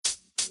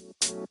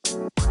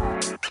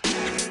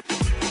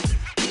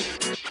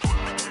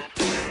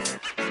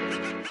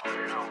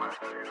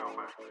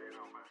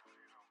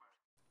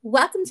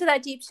Welcome to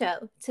That Jeep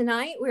Show.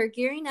 Tonight we're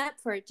gearing up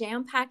for a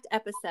jam-packed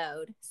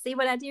episode. See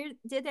what I did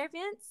there,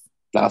 Vince?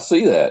 I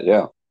see that,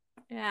 yeah.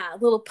 Yeah, a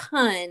little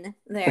pun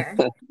there.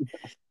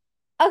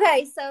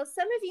 Okay, so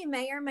some of you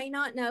may or may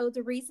not know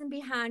the reason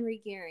behind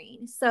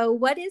regearing. So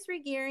what is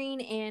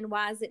regearing and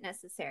why is it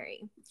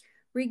necessary?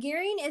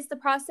 Regearing is the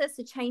process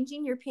of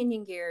changing your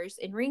pinion gears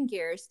and ring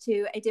gears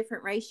to a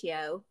different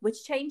ratio,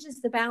 which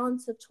changes the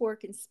balance of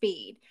torque and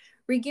speed.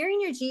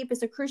 Regearing your Jeep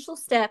is a crucial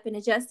step in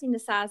adjusting the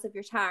size of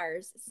your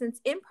tires,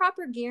 since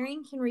improper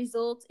gearing can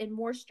result in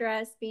more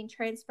stress being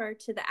transferred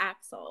to the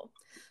axle.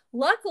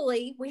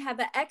 Luckily, we have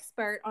an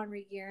expert on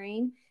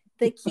regearing.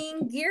 The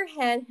king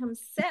gearhead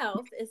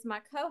himself is my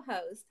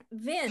co-host.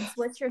 Vince,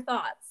 what's your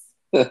thoughts?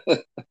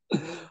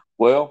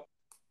 Well,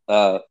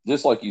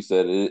 just like you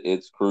said,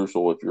 it's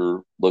crucial if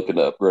you're looking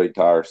to upgrade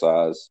tire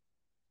size.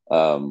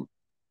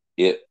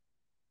 It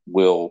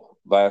will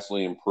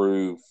vastly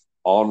improve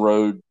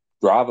on-road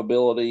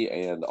drivability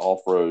and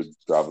off-road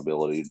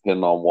drivability,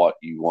 depending on what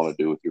you want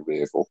to do with your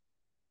vehicle.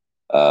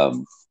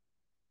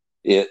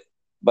 It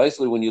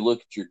basically, when you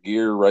look at your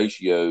gear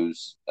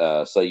ratios,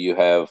 say you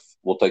have,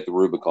 we'll take the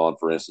Rubicon,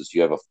 for instance,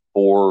 you have a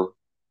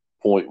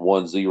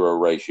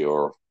 4.10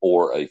 ratio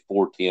or a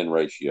 410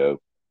 ratio.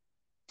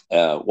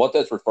 What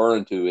that's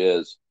referring to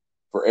is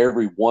for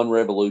every one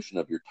revolution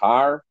of your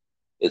tire,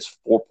 it's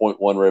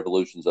 4.1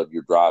 revolutions of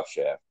your drive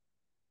shaft.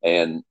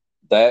 And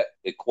that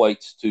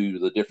equates to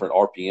the different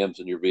RPMs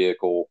in your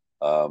vehicle.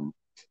 And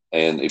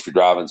if you're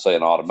driving, say,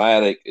 an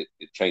automatic, it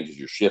changes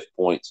your shift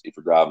points. If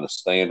you're driving a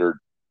standard,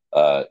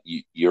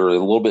 you're in a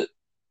little bit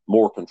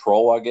more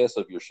control, I guess,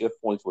 of your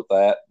shift points with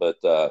that. But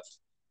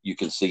you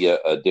can see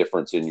a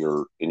difference in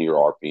your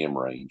RPM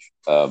range.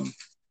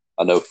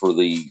 I know for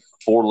the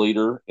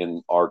 4-liter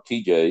in our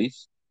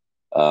TJs,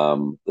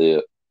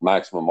 the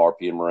maximum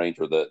RPM range,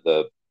 or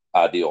the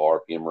ideal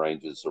RPM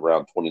range, is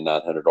around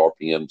 2,900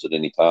 RPMs at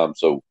any time.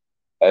 So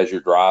as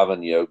you're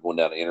driving, going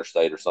down the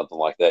interstate or something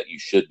like that, you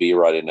should be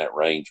right in that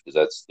range because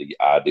that's the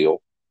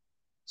ideal.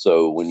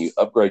 So when you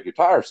upgrade your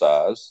tire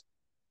size,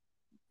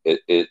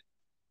 it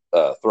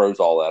throws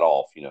all that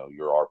off,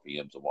 your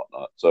RPMs and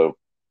whatnot. So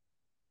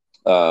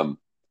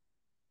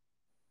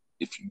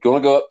if you're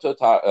going to go up to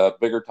a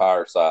bigger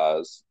tire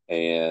size,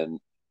 and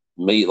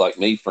like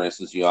me, for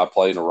instance, I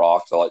play in the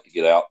rocks. I like to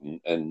get out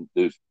and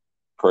do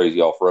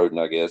crazy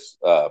off-roading, I guess.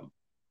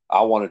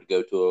 I wanted to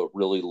go to a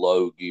really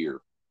low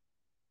gear,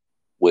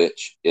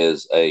 which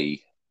is a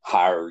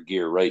higher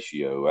gear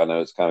ratio. I know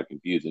it's kind of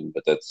confusing,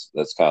 but that's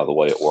kind of the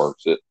way it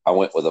works. I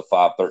went with a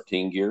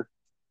 513 gear,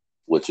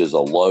 which is a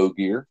low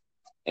gear.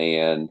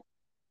 And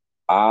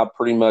I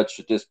pretty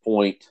much at this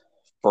point,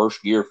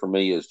 first gear for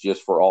me is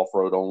just for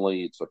off-road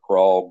only. It's a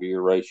crawl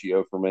gear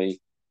ratio for me.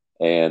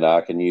 And I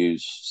can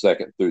use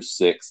second through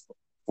sixth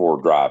for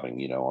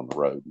driving, on the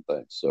road and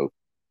things. So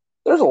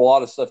there's a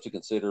lot of stuff to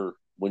consider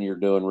when you're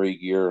doing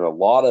regear. And a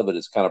lot of it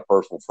is kind of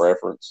personal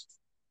preference.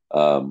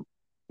 Your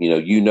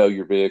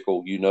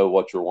vehicle,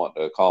 what you're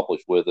wanting to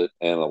accomplish with it.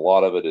 And a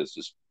lot of it is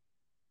just,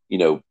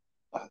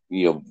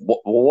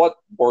 what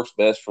works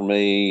best for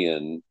me,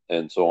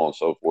 and so on and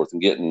so forth,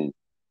 and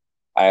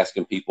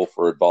asking people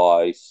for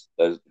advice.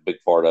 That's a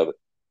big part of it.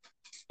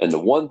 And the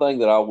one thing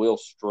that I will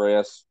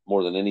stress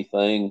more than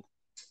anything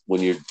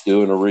when you're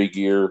doing a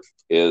regear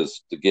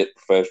is to get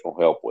professional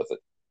help with it.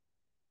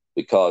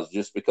 Because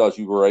just because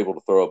you were able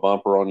to throw a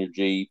bumper on your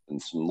Jeep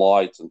and some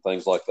lights and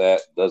things like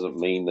that doesn't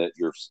mean that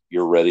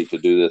you're ready to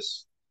do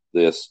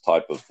this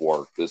type of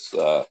work. This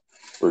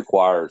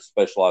requires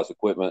specialized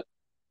equipment,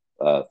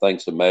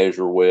 things to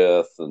measure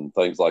with, and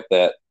things like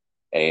that.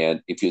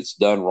 And if it's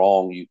done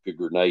wrong, you could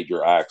grenade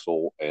your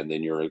axle, and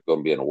then you're going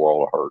to be in a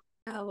world of hurt.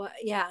 Oh,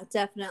 yeah,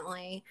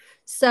 definitely.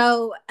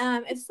 So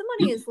if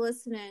somebody is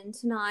listening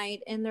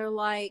tonight and they're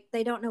like,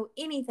 they don't know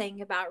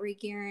anything about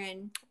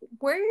regearing,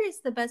 where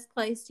is the best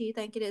place do you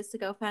think it is to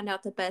go find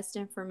out the best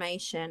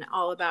information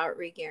all about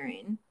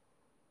regearing?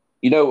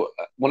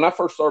 When I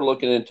first started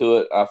looking into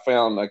it, I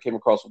came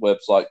across a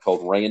website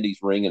called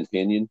Randy's Ring and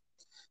Pinion.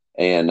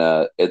 And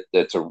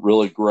it's a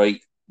really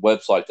great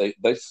website.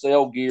 They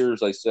sell gears,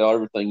 they sell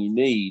everything you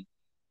need,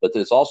 but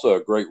it's also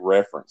a great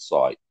reference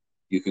site.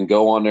 You can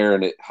go on there,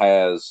 and it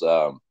has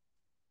the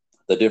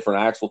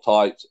different axle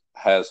types,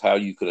 has how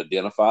you could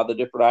identify the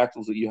different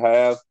axles that you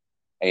have,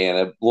 and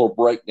a little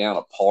breakdown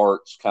of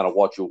parts, kind of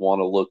what you'll want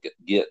to look at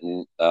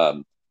getting.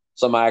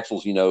 Some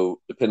axles,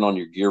 depending on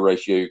your gear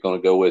ratio you're going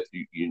to go with,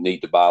 you need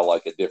to buy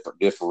like a different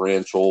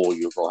differential.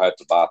 You're going to have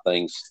to buy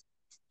things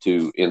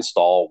to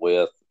install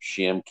with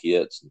shim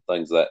kits and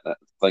things like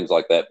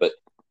that. But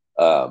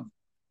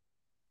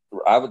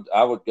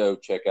I would go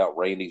check out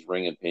Randy's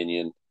Ring and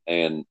Pinion.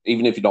 And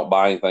even if you don't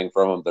buy anything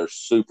from them, they're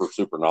super,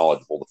 super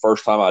knowledgeable. The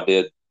first time I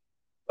did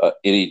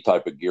any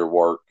type of gear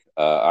work,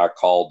 I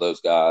called those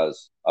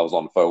guys. I was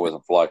on the phone with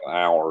them for like an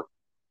hour,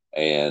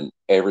 and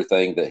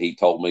everything that he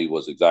told me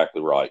was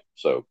exactly right.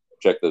 So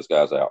check those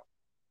guys out.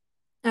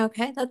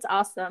 Okay, that's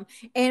awesome.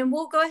 And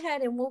we'll go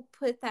ahead and we'll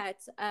put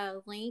that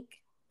link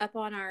up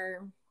on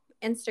our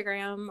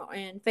Instagram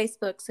and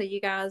Facebook so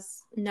you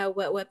guys know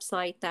what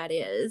website that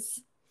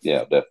is.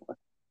 Yeah, definitely.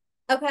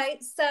 Okay,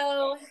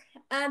 so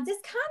this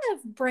kind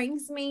of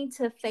brings me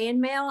to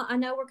fan mail. I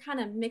know we're kind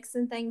of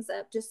mixing things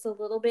up just a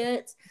little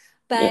bit,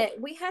 Yeah.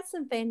 but we had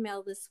some fan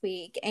mail this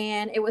week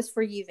and it was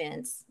for you,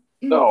 Vince.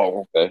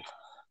 Oh, okay.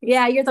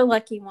 Yeah, you're the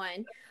lucky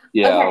one.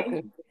 Yeah,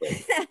 Okay.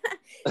 okay.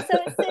 So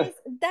it says,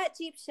 That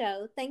Jeep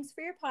Show, thanks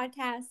for your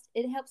podcast.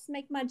 It helps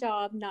make my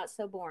job not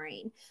so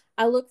boring.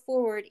 I look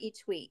forward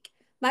each week.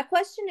 My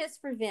question is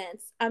for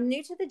Vince. I'm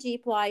new to the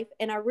Jeep life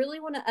and I really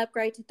want to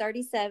upgrade to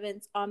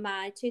 37s on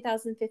my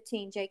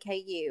 2015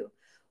 JKU.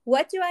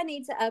 What do I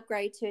need to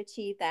upgrade to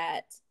achieve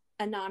that?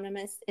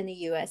 Anonymous in the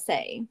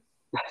USA.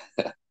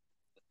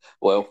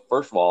 Well,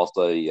 first of all, I'll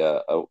say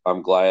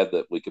I'm glad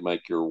that we can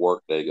make your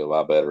work day go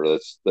by better.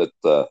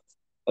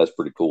 That's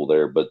pretty cool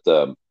there. But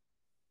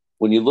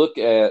when you look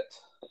at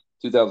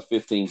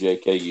 2015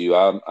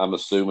 JKU, I'm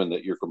assuming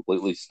that you're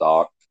completely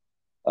stocked.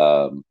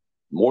 Um,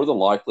 More than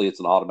likely, it's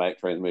an automatic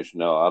transmission.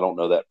 No, I don't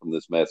know that from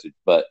this message,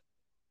 but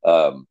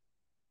um,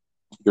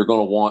 you're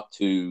going to want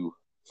to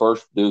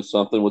first do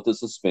something with the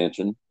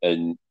suspension.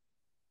 And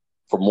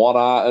from what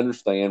I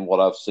understand,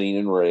 what I've seen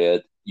and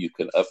read, you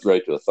can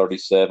upgrade to a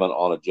 37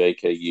 on a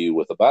JKU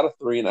with about a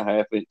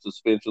 3.5 inch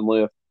suspension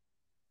lift.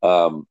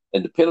 And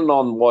depending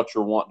on what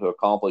you're wanting to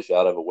accomplish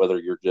out of it, whether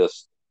you're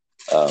just,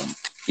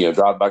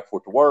 drive back and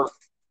forth to work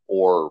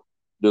or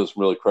doing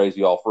some really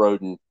crazy off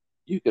roading,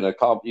 you can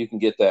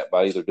get that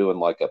by either doing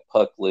like a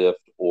puck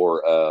lift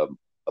or a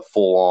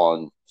full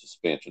on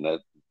suspension.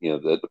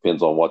 That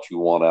depends on what you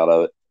want out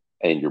of it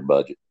and your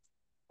budget.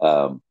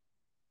 Um,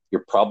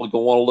 you're probably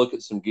going to want to look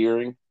at some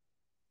gearing.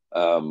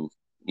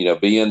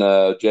 Being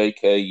a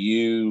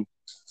JKU,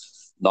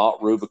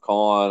 not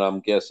Rubicon, I'm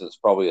guessing it's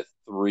probably a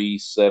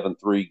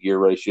 3.73 gear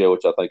ratio,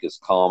 which I think is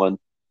common.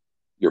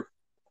 You're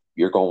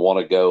you're going to want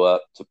to go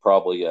up to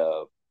probably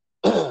a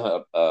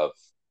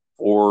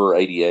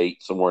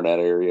 488, somewhere in that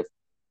area.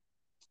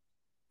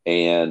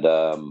 And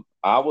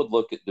I would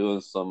look at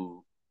doing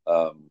some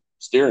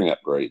steering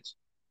upgrades,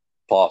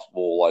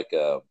 possible like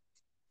a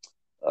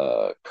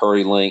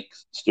Curry Link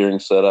steering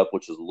setup,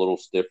 which is a little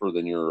stiffer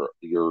than your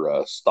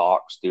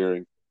stock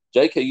steering.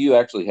 JKU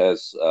actually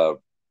has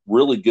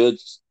really good,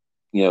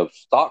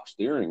 stock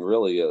steering,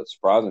 really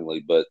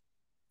surprisingly. But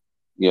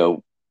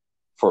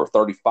for a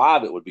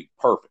 35, it would be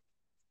perfect.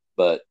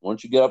 But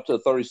once you get up to a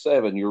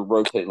 37, you're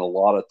rotating a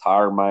lot of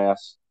tire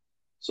mass,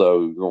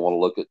 so you're going to want to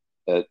look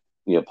at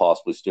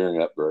possibly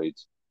steering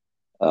upgrades.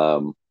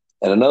 And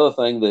another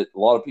thing that a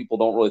lot of people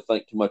don't really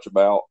think too much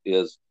about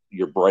is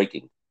your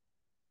braking.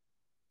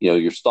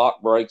 Your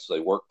stock brakes, they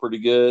work pretty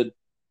good,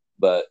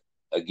 but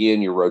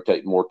again, you're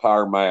rotating more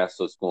tire mass,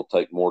 so it's going to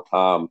take more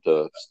time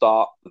to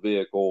stop the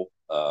vehicle,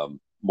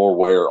 more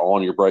wear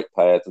on your brake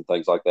pads and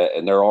things like that.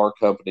 And there are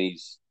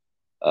companies,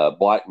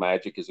 Black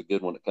Magic is a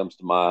good one that comes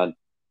to mind,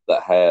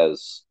 that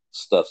has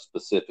stuff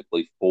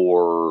specifically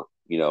for,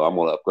 I'm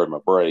going to upgrade my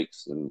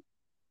brakes and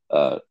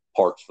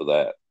parts for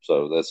that.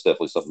 So that's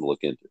definitely something to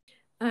look into.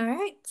 All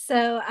right.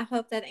 So I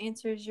hope that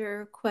answers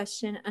your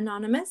question,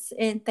 Anonymous.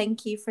 And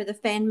thank you for the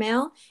fan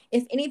mail.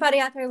 If anybody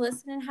out there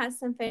listening has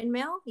some fan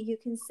mail, you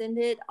can send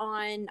it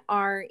on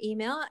our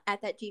email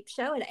at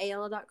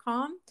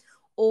thatjeepshow@aol.com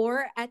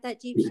or at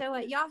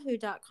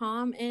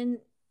thatjeepshow@yahoo.com. And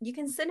you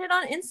can send it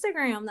on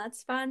Instagram.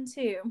 That's fine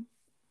too.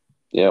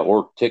 Yeah,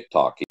 or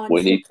TikTok. On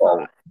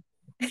TikTok.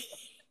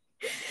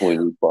 We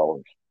need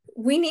followers.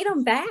 We need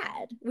them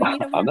bad. We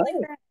need them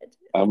really bad.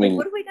 I mean,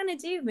 what are we going to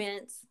do,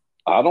 Vince?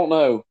 I don't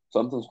know.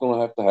 Something's going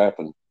to have to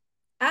happen.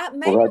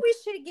 Maybe we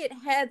should get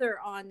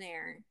Heather on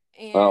there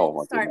and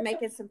start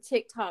making some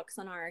TikToks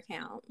on our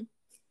account.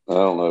 I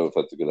don't know if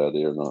that's a good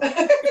idea or not.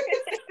 I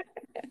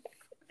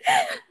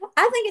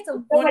think it's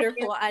a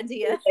wonderful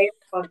idea.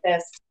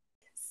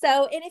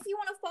 So, and if you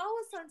want to follow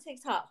us on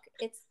TikTok,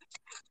 it's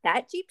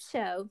That Jeep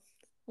Show.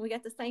 We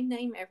got the same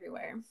name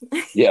everywhere.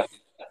 Yeah.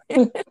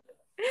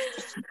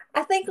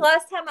 I think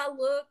last time I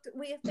looked,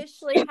 we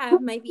officially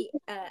have maybe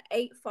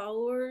 8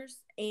 followers,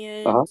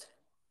 and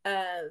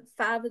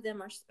 5 of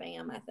them are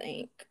spam, I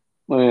think.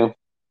 Well,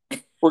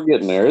 we're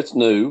getting there. It's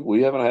new.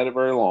 We haven't had it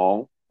very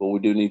long, but we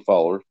do need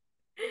followers.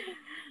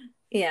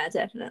 Yeah,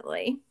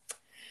 definitely.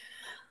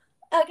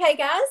 Okay,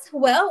 guys.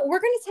 Well, we're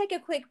going to take a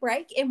quick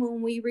break, and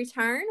when we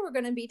return, we're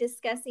going to be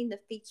discussing the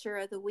feature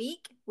of the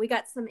week. We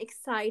got some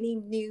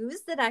exciting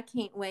news that I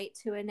can't wait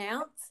to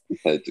announce.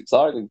 It's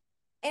exciting.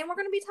 And we're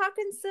going to be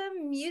talking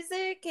some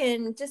music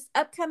and just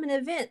upcoming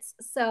events.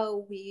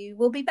 So we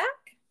will be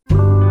back.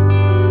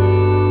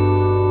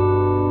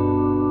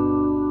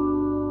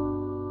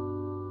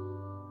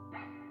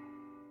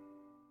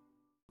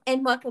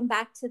 And welcome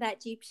back to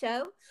That Jeep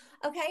Show.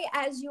 Okay,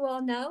 as you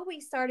all know,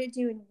 we started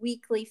doing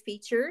weekly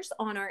features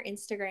on our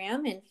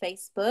Instagram and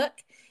Facebook.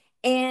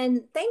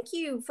 And thank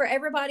you for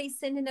everybody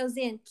sending those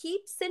in.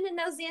 Keep sending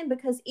those in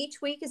because each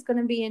week is going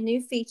to be a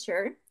new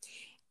feature.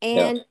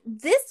 And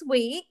this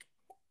week,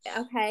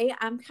 Okay,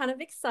 I'm kind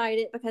of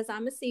excited because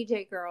I'm a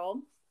CJ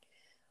girl.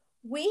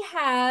 We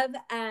have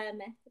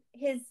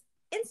his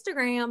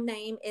Instagram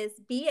name is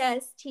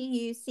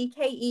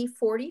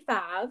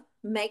BSTUCKE45.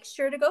 Make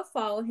sure to go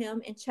follow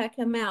him and check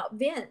him out.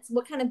 Vince,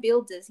 what kind of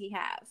build does he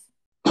have?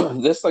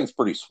 This thing's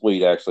pretty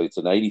sweet, actually. It's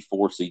an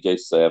 84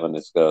 CJ7.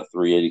 It's got a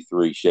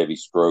 383 Chevy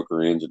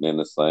Stroker engine in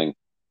this thing.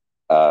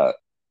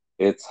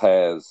 It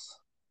has,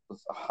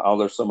 oh,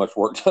 there's so much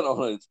work done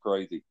on it. It's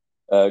crazy.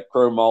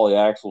 Chrome Molly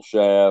axle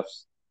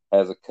shafts,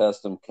 has a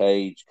custom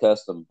cage,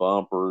 custom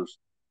bumpers.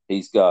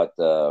 He's got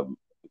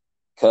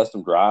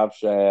custom drive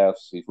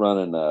shafts. He's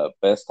running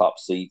best top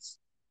seats.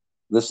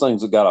 This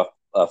thing's got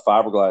a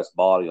fiberglass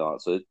body on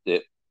it, so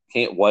it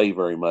can't weigh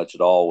very much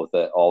at all with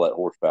all that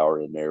horsepower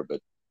in there.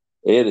 But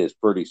it is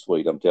pretty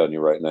sweet, I'm telling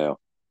you right now.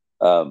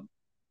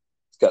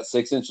 It's got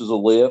 6 inches of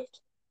lift,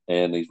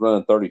 and he's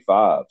running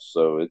 35,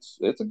 so it's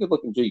a good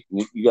looking Jeep.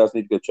 You guys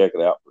need to go check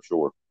it out for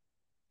sure.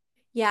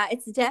 Yeah,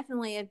 it's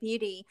definitely a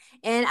beauty.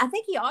 And I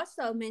think he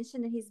also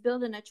mentioned that he's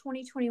building a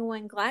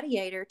 2021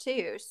 Gladiator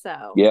too.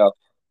 So, Yeah,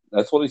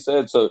 that's what he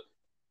said. So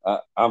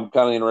I'm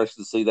kind of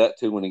interested to see that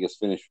too when he gets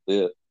finished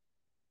with it.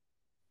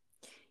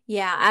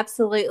 yeah,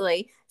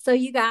 absolutely. So,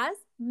 you guys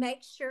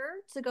make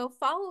sure to go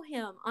follow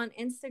him on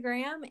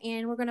Instagram,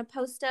 and we're going to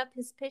post up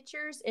his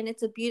pictures. And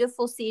it's a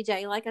beautiful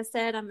CJ. Like I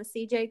said, I'm a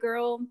CJ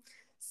girl.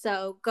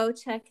 So, go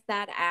check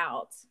that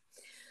out.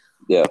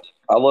 Yeah,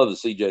 I love the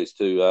CJs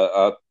too.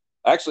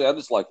 Actually, I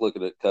just like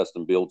looking at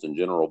custom builds in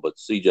general, but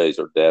CJs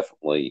are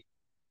definitely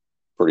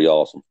pretty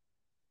awesome.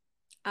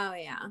 Oh,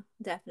 yeah,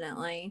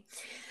 definitely.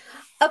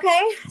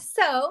 Okay,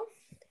 so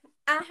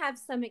I have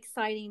some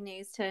exciting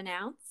news to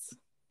announce.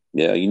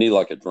 Yeah, you need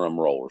like a drum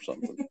roll or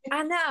something.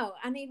 I know.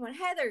 I need one.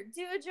 Heather,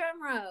 do a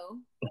drum roll.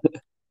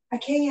 I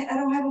can't. I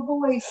don't have a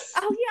voice.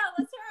 Oh, yeah,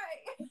 that's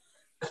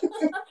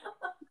right.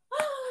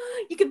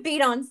 You could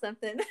beat on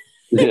something.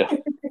 Yeah.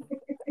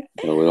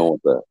 No, we don't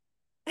want that.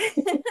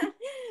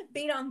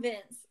 Beat on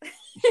Vince.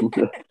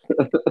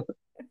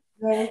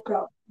 No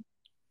problem.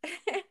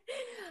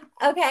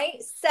 Okay,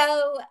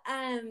 so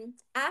I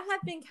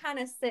have been kind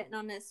of sitting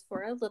on this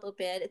for a little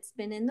bit. It's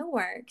been in the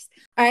works.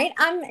 All right,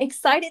 I'm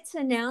excited to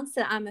announce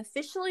that I'm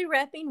officially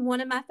repping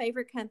one of my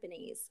favorite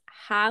companies,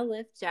 High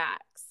Lift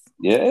Jacks.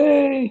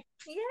 Yay!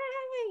 Yay!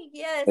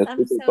 Yes, That's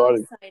I'm so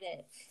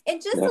excited.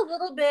 And just a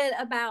little bit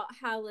about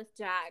High Lift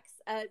Jacks.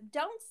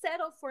 Don't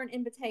settle for an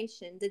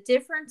invitation. The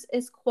difference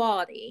is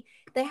quality.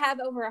 They have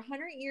over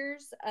 100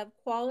 years of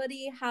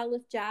quality high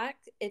lift jack.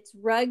 It's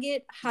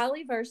rugged,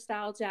 highly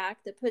versatile jack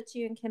that puts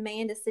you in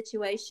command of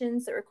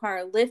situations that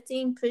require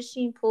lifting,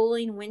 pushing,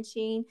 pulling,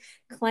 winching,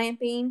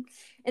 clamping.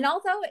 And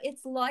although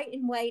it's light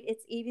in weight,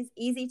 it's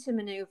easy to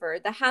maneuver.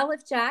 The high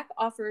lift jack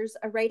offers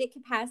a rated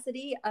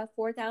capacity of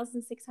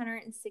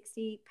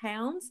 4,660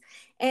 pounds,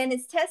 and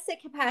its tested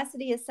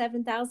capacity is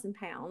 7,000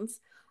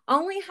 pounds.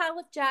 Only high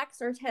lift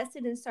jacks are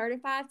tested and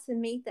certified to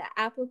meet the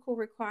applicable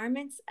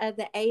requirements of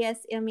the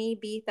ASME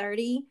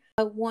B30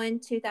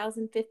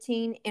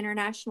 2015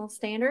 international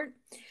standard.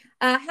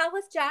 High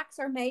lift jacks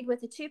are made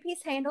with a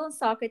two-piece handle and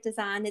socket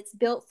design that's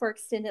built for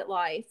extended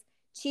life.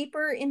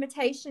 Cheaper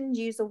imitations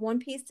use a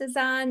one-piece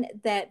design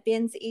that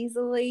bends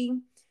easily.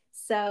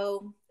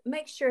 So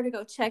make sure to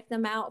go check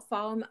them out.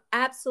 Follow them.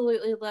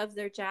 Absolutely love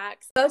their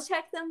jacks. Go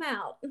check them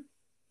out.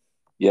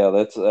 Yeah,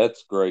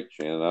 that's great,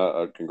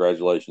 Shannon.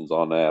 Congratulations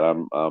on that.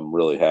 I'm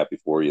really happy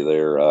for you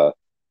there.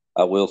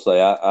 I will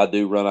say I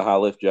do run a high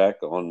lift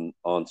jack on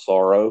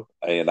Sorrow,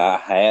 and I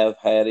have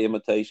had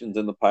imitations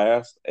in the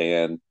past,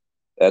 and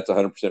that's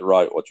 100%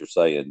 right what you're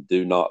saying.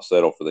 Do not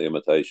settle for the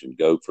imitation.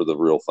 Go for the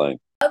real thing.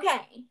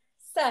 Okay,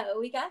 so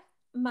we got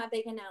my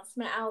big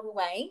announcement out of the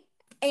way.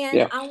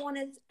 And I want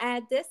to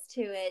add this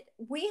to it.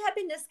 We have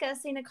been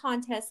discussing a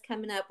contest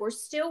coming up. We're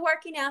still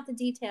working out the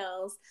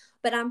details,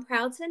 but I'm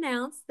proud to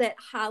announce that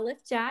High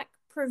Lift Jack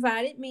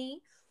provided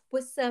me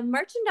with some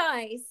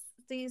merchandise,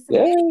 some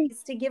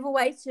goodies to give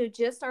away to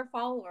just our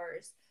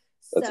followers.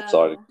 That's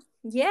exciting.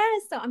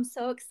 Yes, so I'm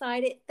so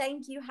excited.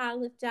 Thank you, High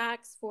Lift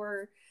Jacks,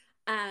 for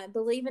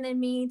believing in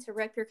me to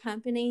rep your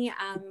company.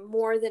 I'm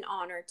more than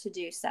honored to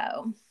do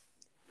so.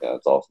 Yeah,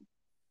 that's awesome.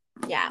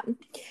 Yeah.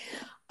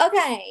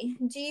 Okay.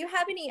 Do you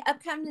have any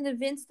upcoming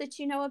events that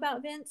you know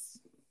about, Vince?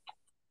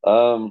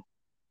 No,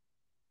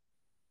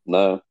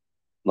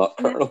 not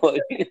currently.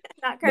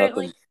 Not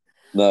currently.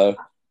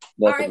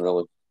 Nothing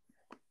really.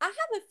 I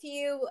have a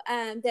few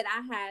that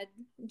I had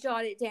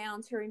jotted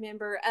down to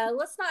remember.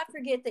 Let's not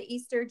forget the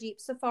Easter Jeep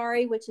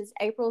Safari, which is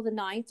April the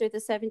 9th through the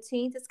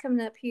 17th. It's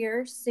coming up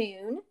here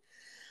soon.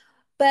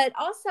 But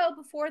also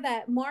before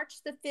that,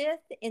 March the 5th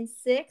and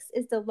 6th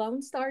is the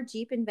Lone Star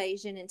Jeep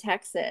Invasion in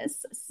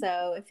Texas.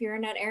 So if you're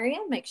in that area,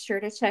 make sure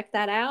to check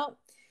that out.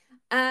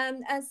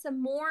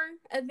 Some more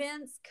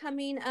events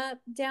coming up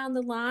down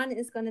the line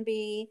is going to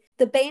be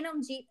the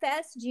Bantam Jeep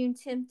Fest, June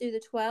 10th through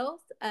the 12th.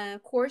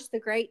 Of course, the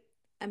Great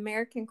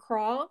American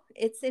Crawl.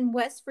 It's in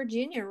West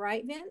Virginia,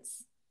 right,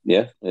 Vince?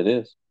 Yeah, it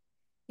is.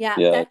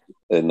 Yeah.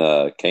 In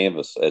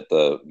Canvas at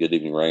the Good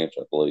Evening Ranch,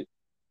 I believe.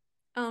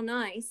 Oh,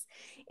 nice.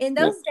 And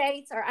those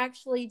dates are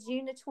actually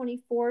June the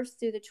 24th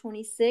through the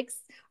 26th.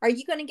 Are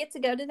you going to get to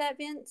go to that,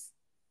 Vince?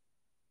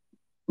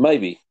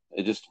 Maybe.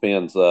 It just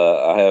depends.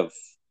 I have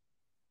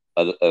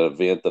an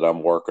event that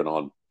I'm working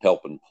on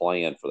helping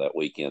plan for that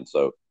weekend.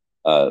 So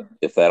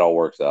if that all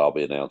works out, I'll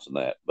be announcing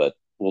that. But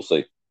we'll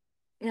see.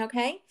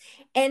 Okay.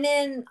 And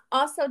then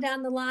also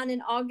down the line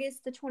in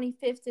August, the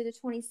 25th to the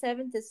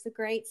 27th, is the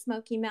Great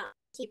Smoky Mountain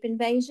Sheep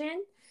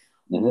Invasion.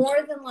 Mm-hmm. More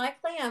than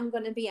likely, I'm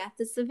going to be at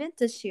this event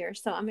this year.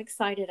 So I'm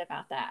excited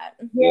about that.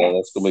 Yeah,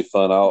 that's going to be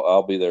fun.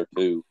 I'll be there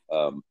too.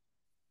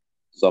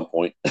 Some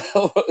point.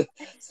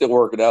 Still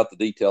working out the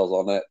details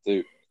on that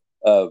too.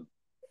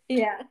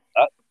 Yeah.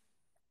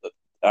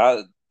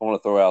 I want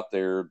to throw out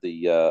there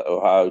the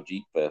Ohio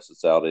Jeep Fest.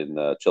 It's out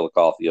in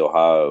Chillicothe,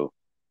 Ohio.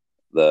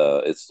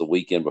 It's the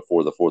weekend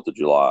before the 4th of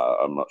July.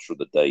 I'm not sure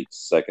the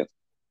dates,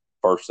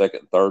 first,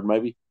 second, third,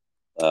 maybe.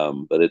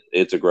 But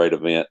it's a great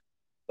event.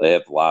 They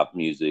have live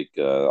music,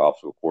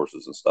 obstacle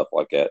courses, and stuff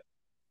like that.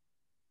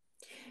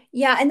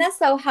 Yeah, and that's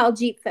the Ohio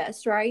Jeep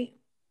Fest, right?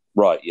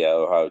 Right. Yeah,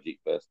 Ohio Jeep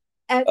Fest.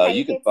 Okay,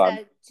 you can it's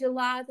find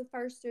July the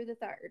 1st through the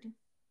 3rd.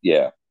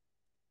 Yeah,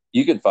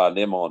 you can find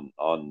them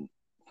on.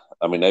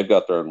 I mean, they've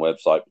got their own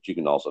website, but you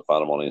can also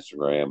find them on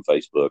Instagram,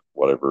 Facebook,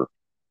 whatever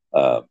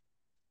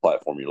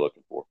platform you're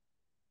looking for.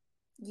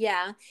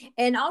 Yeah.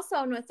 And also,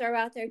 I'm going to throw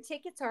out there,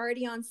 tickets are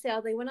already on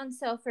sale. They went on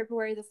sale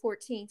February the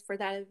 14th for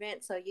that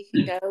event. So you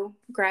can go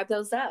grab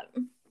those up.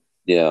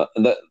 Yeah.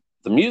 And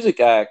the music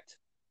act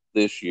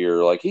this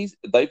year, like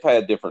they've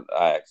had different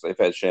acts. They've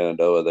had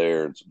Shenandoah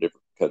there and some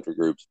different country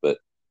groups. But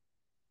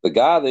the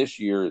guy this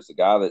year is the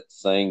guy that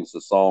sings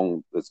the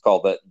song that's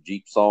called That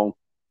Jeep Song.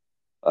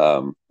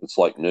 It's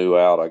like new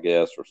out, I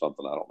guess, or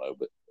something. I don't know.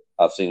 But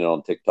I've seen it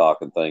on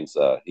TikTok and things.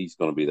 He's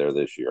going to be there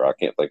this year. I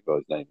can't think of what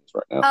his name is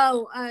right now.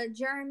 Oh,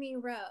 Jeremy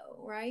Rowe,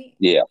 right?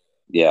 Yeah,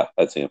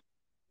 that's him.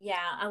 Yeah,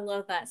 I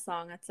love that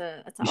song. That's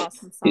an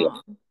awesome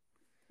song.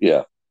 Yeah,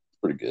 it's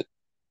pretty good.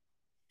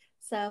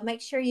 So make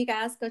sure you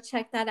guys go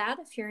check that out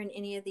if you're in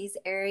any of these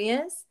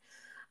areas.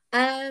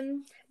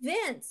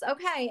 Vince,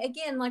 okay,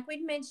 again, like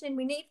we'd mentioned,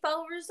 we need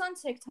followers on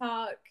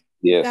TikTok.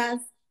 Yes. You guys,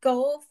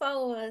 go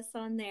follow us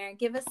on there.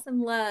 Give us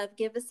some love.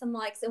 Give us some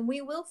likes, and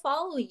we will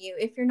follow you.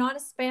 If you're not a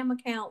spam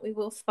account, we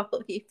will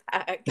follow you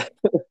back.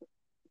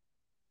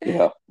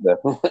 Yeah,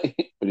 definitely.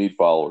 We need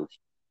followers.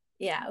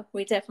 Yeah,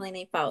 we definitely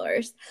need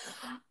followers.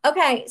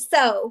 Okay,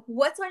 so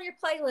what's on your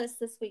playlist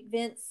this week,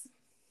 Vince?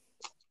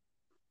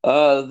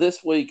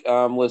 This week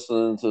I'm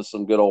listening to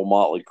some good old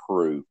Motley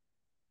Crue.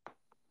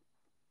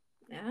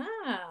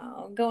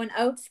 Oh, going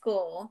old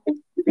school.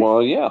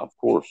 Well, yeah, of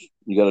course.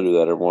 You got to do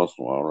that every once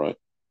in a while, right?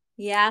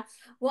 Yeah.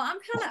 Well, I'm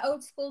kind of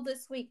old school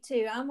this week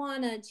too. I'm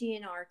on a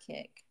GNR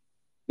kick.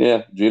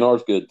 Yeah,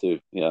 GNR's good too.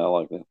 Yeah, I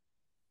like that.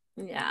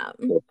 Yeah.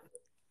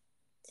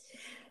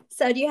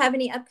 So, do you have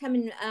any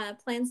upcoming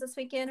plans this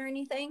weekend or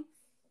anything?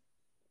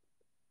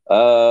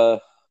 No,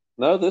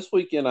 this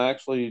weekend I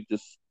actually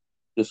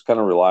just kind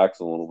of relax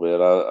a little bit.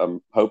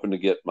 I'm hoping to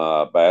get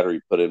my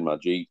battery put in my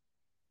Jeep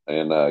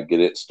and get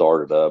it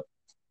started up.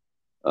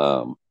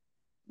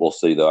 We'll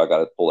see though. I got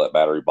to pull that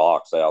battery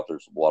box out.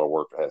 There's a lot of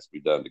work that has to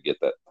be done to get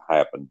that to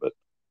happen, but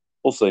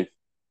we'll see.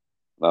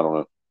 I don't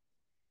know.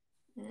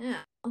 Yeah.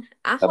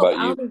 I How hope about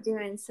I'll you? be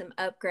doing some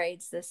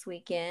upgrades this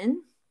weekend.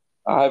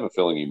 I have a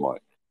feeling you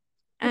might.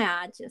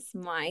 I just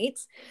might.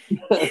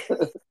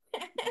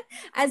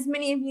 As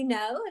many of you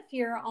know, if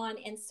you're on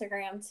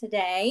Instagram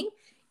today,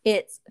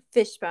 it's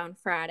Fishbone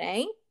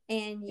Friday,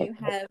 and you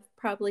have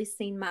probably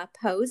seen my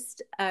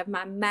post of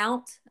my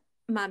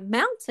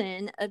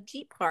mountain of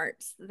Jeep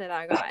parts that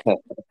I got.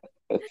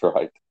 That's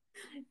right.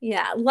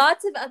 Yeah,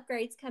 lots of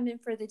upgrades coming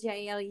for the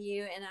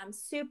JLU, and I'm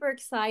super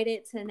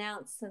excited to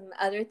announce some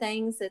other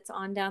things that's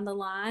on down the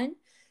line.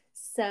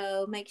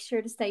 So make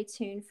sure to stay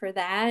tuned for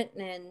that,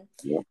 and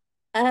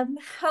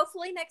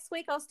hopefully next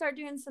week I'll start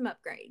doing some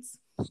upgrades.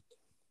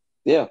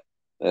 Yeah,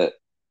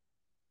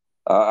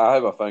 I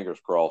have my fingers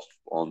crossed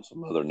on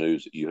some other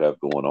news that you have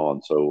going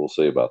on, so we'll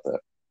see about that.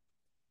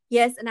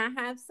 Yes, and I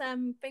have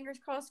some fingers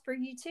crossed for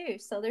you too.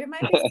 So there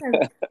might be some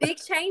big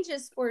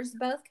changes for us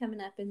both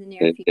coming up in the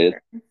near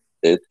future.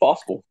 It's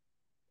possible.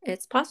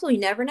 It's possible. You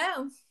never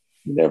know.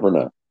 You never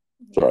know.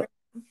 That's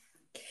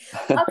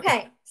right.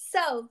 Okay,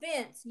 so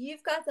Vince,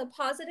 you've got the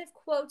positive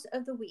quote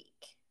of the week.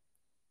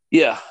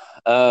 Yeah,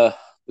 the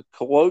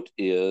quote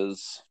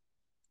is,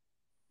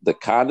 "The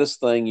kindest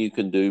thing you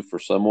can do for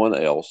someone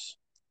else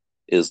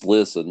is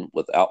listen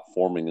without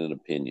forming an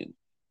opinion."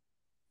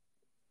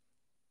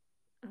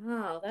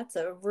 Oh, that's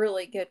a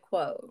really good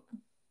quote.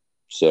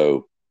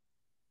 So,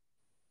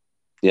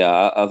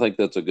 yeah, I think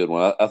that's a good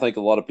one. I think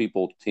a lot of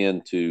people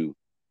tend to,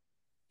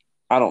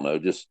 I don't know,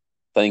 just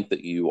think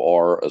that you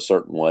are a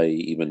certain way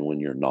even when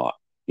you're not.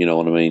 You know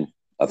what I mean?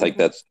 I think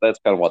that's kind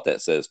of what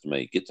that says to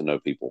me. Get to know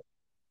people.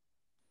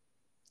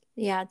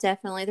 Yeah,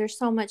 definitely. There's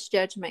so much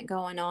judgment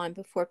going on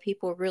before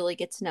people really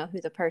get to know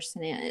who the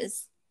person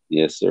is.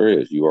 Yes, there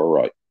is. You are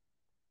right.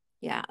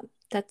 Yeah,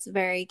 that's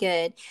very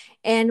good.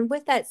 And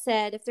with that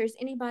said, if there's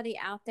anybody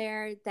out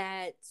there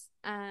that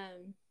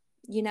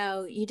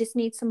you just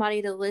need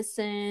somebody to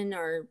listen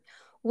or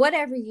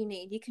whatever you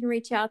need, you can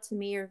reach out to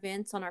me or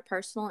Vince on our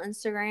personal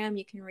Instagram.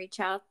 You can reach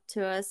out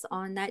to us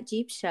on That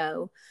Jeep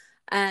Show.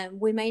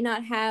 We may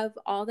not have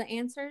all the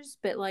answers,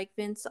 but like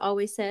Vince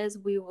always says,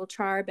 we will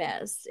try our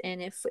best.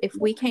 And if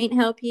we can't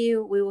help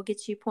you, we will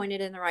get you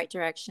pointed in the right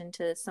direction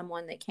to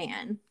someone that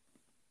can.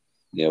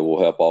 Yeah,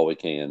 we'll help all we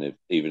can,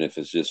 even if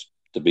it's just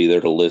to be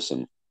there to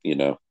listen.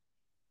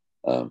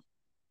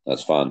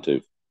 That's fine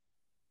too.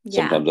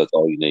 Yeah. Sometimes that's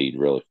all you need,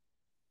 really.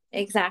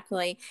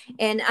 Exactly.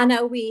 And I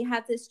know we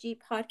have this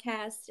Jeep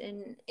podcast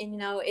and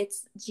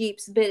it's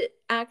Jeeps, but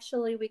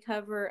actually we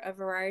cover a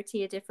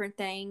variety of different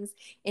things.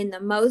 And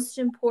the most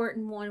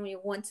important one we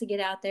want to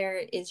get out there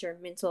is your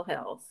mental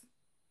health.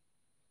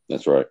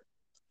 That's right.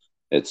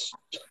 It's,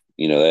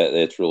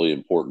 that's really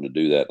important to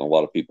do that. And a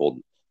lot of people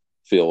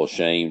feel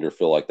ashamed or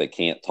feel like they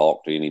can't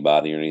talk to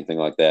anybody or anything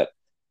like that.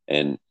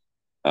 And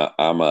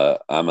I'm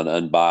an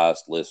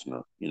unbiased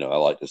listener. I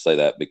like to say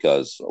that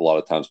because a lot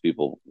of times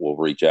people will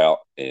reach out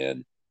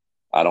and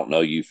I don't know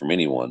you from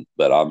anyone,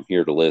 but I'm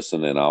here to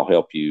listen and I'll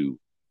help you.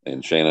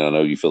 And Shannon, I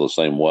know you feel the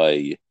same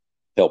way.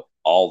 Help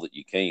all that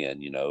you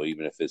can,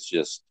 even if it's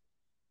just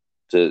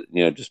to,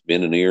 just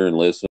bend an ear and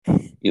listen,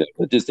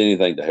 just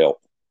anything to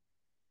help.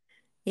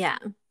 Yeah.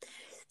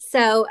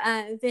 So,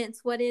 Vince,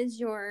 what is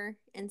your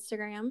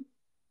Instagram?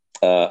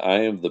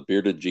 I am the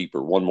Bearded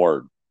Jeeper. One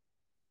word,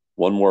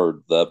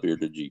 the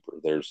Bearded Jeeper.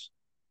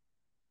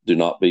 Do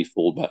not be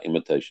fooled by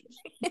imitations.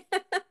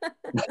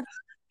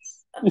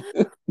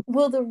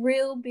 Will the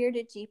real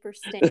Bearded Jeeper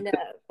stand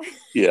up?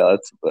 Yeah,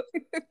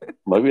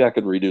 maybe I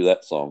could redo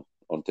that song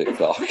on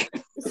TikTok.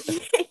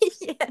 Yes,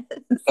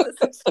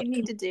 that's what you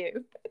need to do.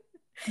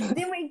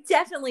 Then we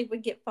definitely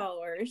would get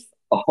followers.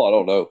 Oh, I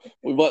don't know.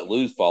 We might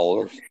lose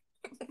followers.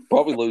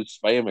 Probably lose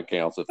spam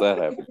accounts if that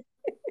happens.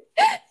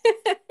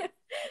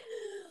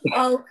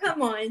 Oh,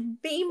 come on.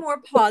 Be more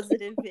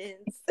positive,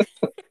 Vince.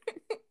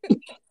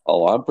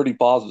 Oh, I'm pretty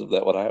positive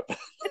that would happen.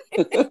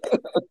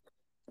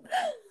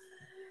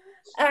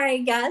 All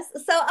right, guys.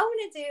 So I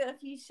want to do a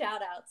few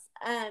shout outs.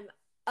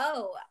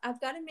 I've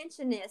got to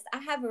mention this. I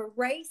have a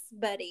race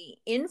buddy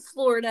in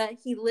Florida.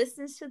 He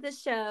listens to the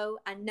show.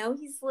 I know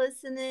he's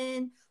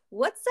listening.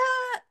 What's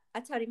up? I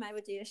told him I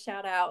would do a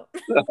shout out.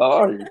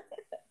 All right.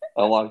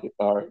 I like it.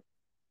 All right.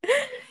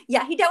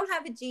 Yeah, he don't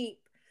have a Jeep.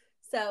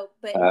 So,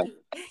 but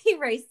he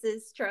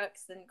races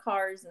trucks and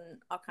cars and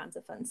all kinds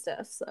of fun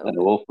stuff. So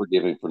we'll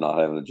forgive him for not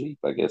having a Jeep.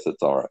 I guess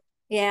it's all right.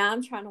 Yeah,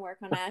 I'm trying to work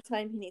on that. I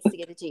told him he needs to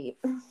get a Jeep.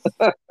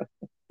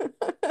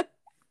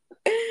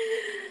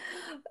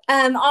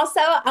 Also,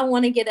 I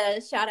want to get a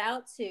shout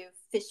out to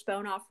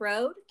Fishbone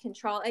Off-Road,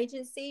 Control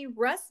Agency,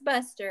 Rust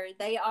Buster.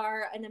 They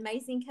are an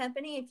amazing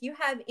company. If you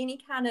have any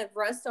kind of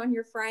rust on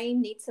your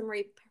frame, need some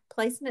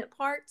replacement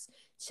parts,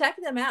 check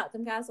them out.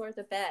 Them guys are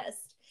the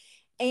best.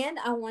 And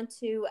I want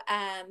to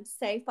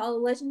say follow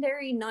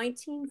Legendary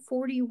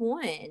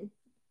 1941.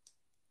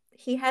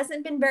 He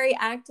hasn't been very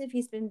active.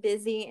 He's been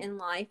busy in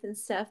life and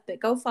stuff, but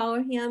go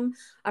follow him.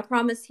 I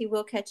promise he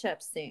will catch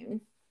up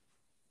soon.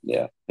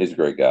 Yeah, he's a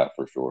great guy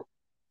for sure.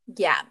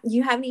 Yeah.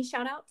 You have any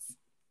shout outs?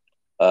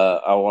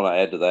 I want to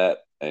add to that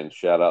and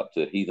shout out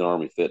to Heathen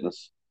Army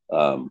Fitness.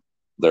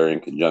 They're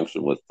in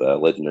conjunction with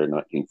Legendary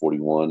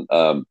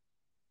 1941.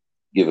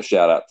 Give a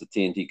shout out to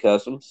TNT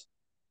Customs.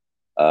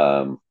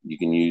 You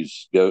can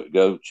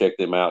go check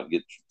them out,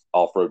 get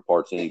off-road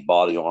parts, any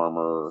body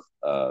armor,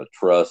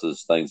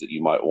 trusses, things that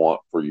you might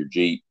want for your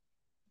Jeep.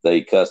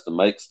 They custom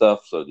make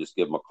stuff, so just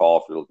give them a call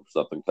if you're looking for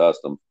something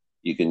custom.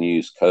 You can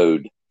use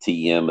code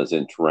TM as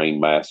in Terrain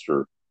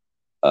Master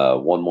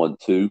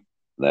 112.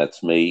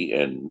 That's me,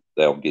 and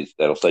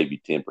that'll save you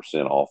 10%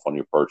 off on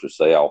your purchase.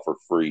 They offer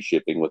free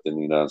shipping within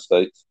the United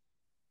States.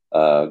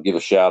 Give a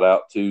shout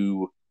out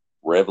to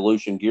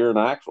Revolution Gear and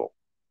Axle.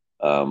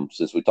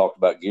 Since we talked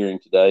about gearing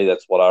today,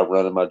 that's what I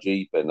run in my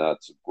Jeep, and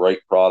that's great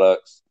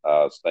products.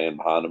 I stand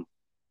behind them.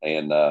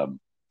 And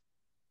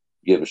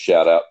give a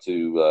shout out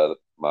to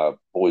my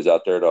boys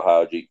out there at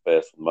Ohio Jeep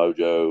Fest with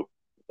Mojo,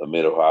 the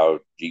Mid-Ohio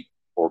Jeep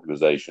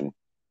organization.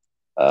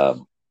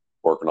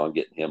 Working on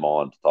getting him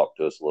on to talk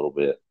to us a little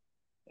bit.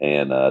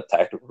 And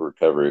tactical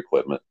recovery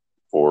equipment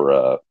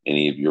for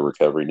any of your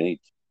recovery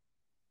needs.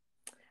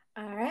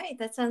 All right,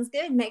 that sounds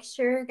good. Make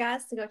sure,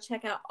 guys, to go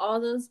check out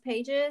all those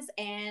pages,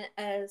 and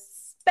a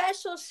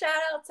special shout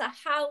out to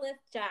High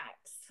Lift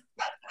Jacks.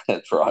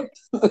 That's right.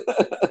 Go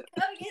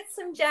get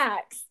some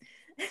jacks.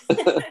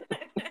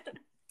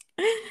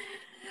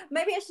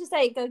 Maybe I should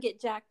say go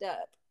get jacked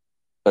up.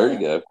 There you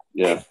go.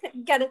 Yeah.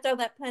 Got to throw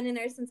that pun in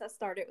there since I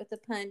started with the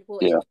pun.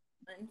 Yeah.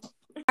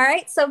 All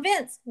right, so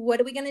Vince,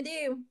 what are we going to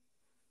do?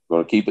 We're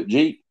going to keep it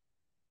Jeep.